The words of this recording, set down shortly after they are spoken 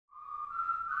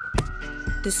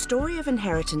The story of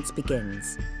inheritance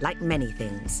begins, like many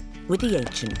things, with the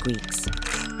ancient Greeks.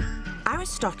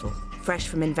 Aristotle, fresh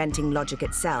from inventing logic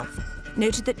itself,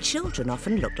 noted that children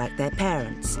often look like their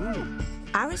parents.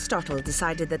 Aristotle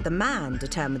decided that the man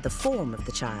determined the form of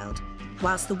the child,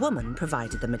 whilst the woman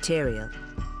provided the material.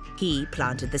 He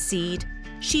planted the seed,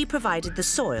 she provided the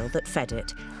soil that fed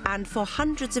it, and for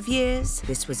hundreds of years,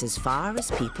 this was as far as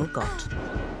people got.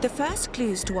 The first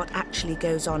clues to what actually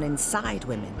goes on inside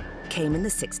women came in the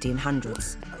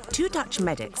 1600s. Two Dutch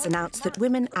medics announced that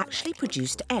women actually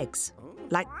produced eggs,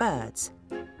 like birds.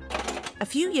 A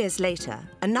few years later,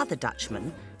 another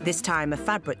Dutchman, this time a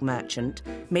fabric merchant,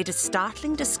 made a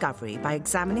startling discovery by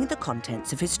examining the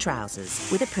contents of his trousers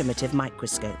with a primitive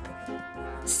microscope.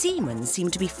 Semen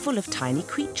seemed to be full of tiny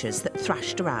creatures that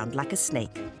thrashed around like a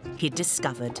snake. He'd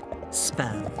discovered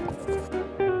sperm.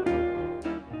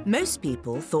 Most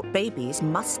people thought babies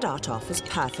must start off as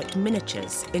perfect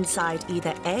miniatures inside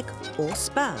either egg or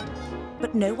sperm,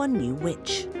 but no one knew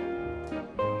which.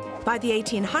 By the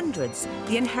 1800s,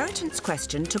 the inheritance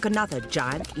question took another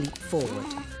giant leap forward,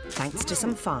 thanks to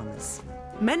some farmers.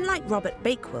 Men like Robert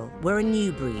Bakewell were a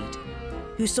new breed,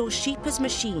 who saw sheep as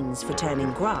machines for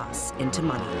turning grass into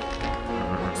money.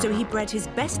 So he bred his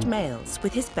best males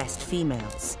with his best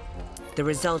females. The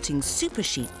resulting super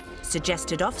sheep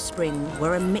suggested offspring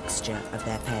were a mixture of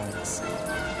their parents.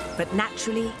 But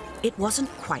naturally, it wasn't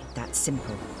quite that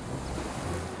simple.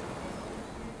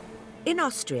 In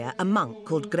Austria, a monk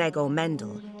called Gregor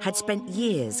Mendel had spent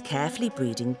years carefully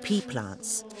breeding pea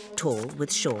plants, tall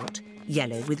with short,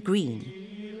 yellow with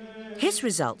green. His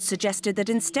results suggested that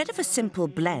instead of a simple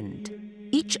blend,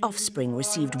 each offspring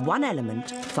received one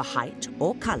element for height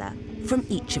or colour from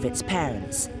each of its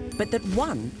parents, but that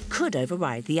one could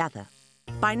override the other.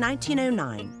 By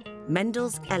 1909,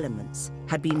 Mendel's elements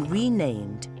had been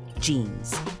renamed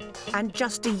genes. And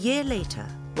just a year later,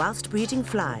 whilst breeding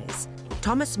flies,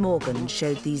 Thomas Morgan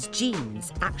showed these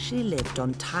genes actually lived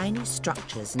on tiny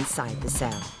structures inside the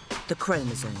cell, the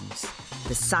chromosomes.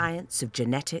 The science of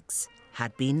genetics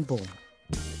had been born.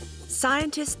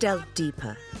 Scientists delved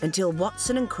deeper until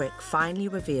Watson and Crick finally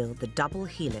revealed the double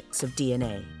helix of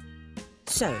DNA.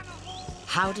 So,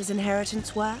 how does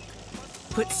inheritance work?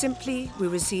 Put simply, we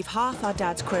receive half our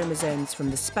dad's chromosomes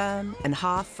from the sperm and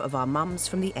half of our mum's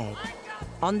from the egg.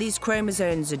 On these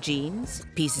chromosomes are genes,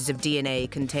 pieces of DNA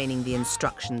containing the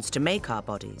instructions to make our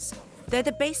bodies. They're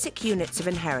the basic units of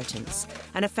inheritance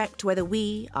and affect whether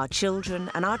we, our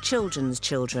children, and our children's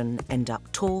children end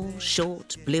up tall,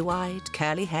 short, blue-eyed,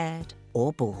 curly-haired,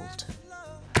 or bald.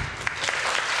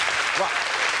 Wow.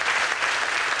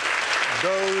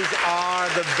 Those are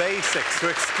the basics. To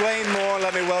explain more,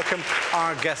 let me welcome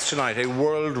our guest tonight, a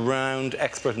world-renowned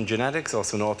expert in genetics,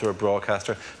 also an author, a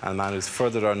broadcaster, and a man who's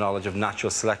furthered our knowledge of natural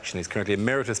selection. He's currently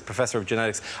Emeritus Professor of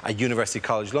Genetics at University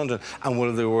College London and one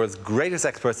of the world's greatest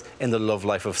experts in the love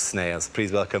life of snails.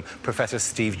 Please welcome Professor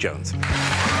Steve Jones.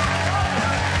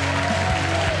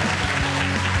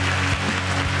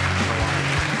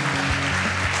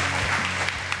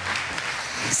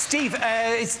 Steve,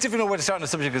 it's difficult to know where to start on a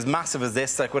subject as massive as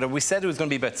this. Like, we said it was going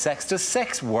to be about sex. Does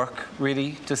sex work,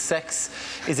 really? Is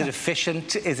it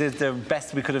efficient? Is it the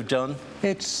best we could have done?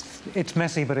 It's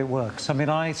messy, but it works. I mean,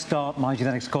 I start my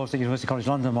genetics course at University College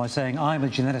London by saying I'm a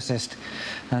geneticist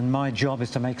and my job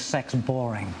is to make sex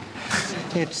boring.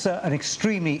 It's an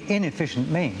extremely inefficient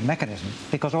mechanism,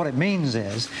 because what it means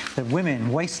is that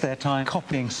women waste their time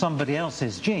copying somebody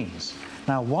else's genes.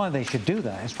 Now, why they should do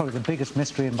that is probably the biggest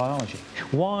mystery in biology.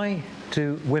 Why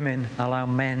do women allow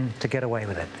men to get away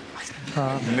with it?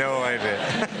 No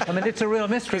idea. I mean, it's a real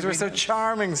mystery. Because we're so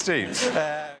charming, Steve.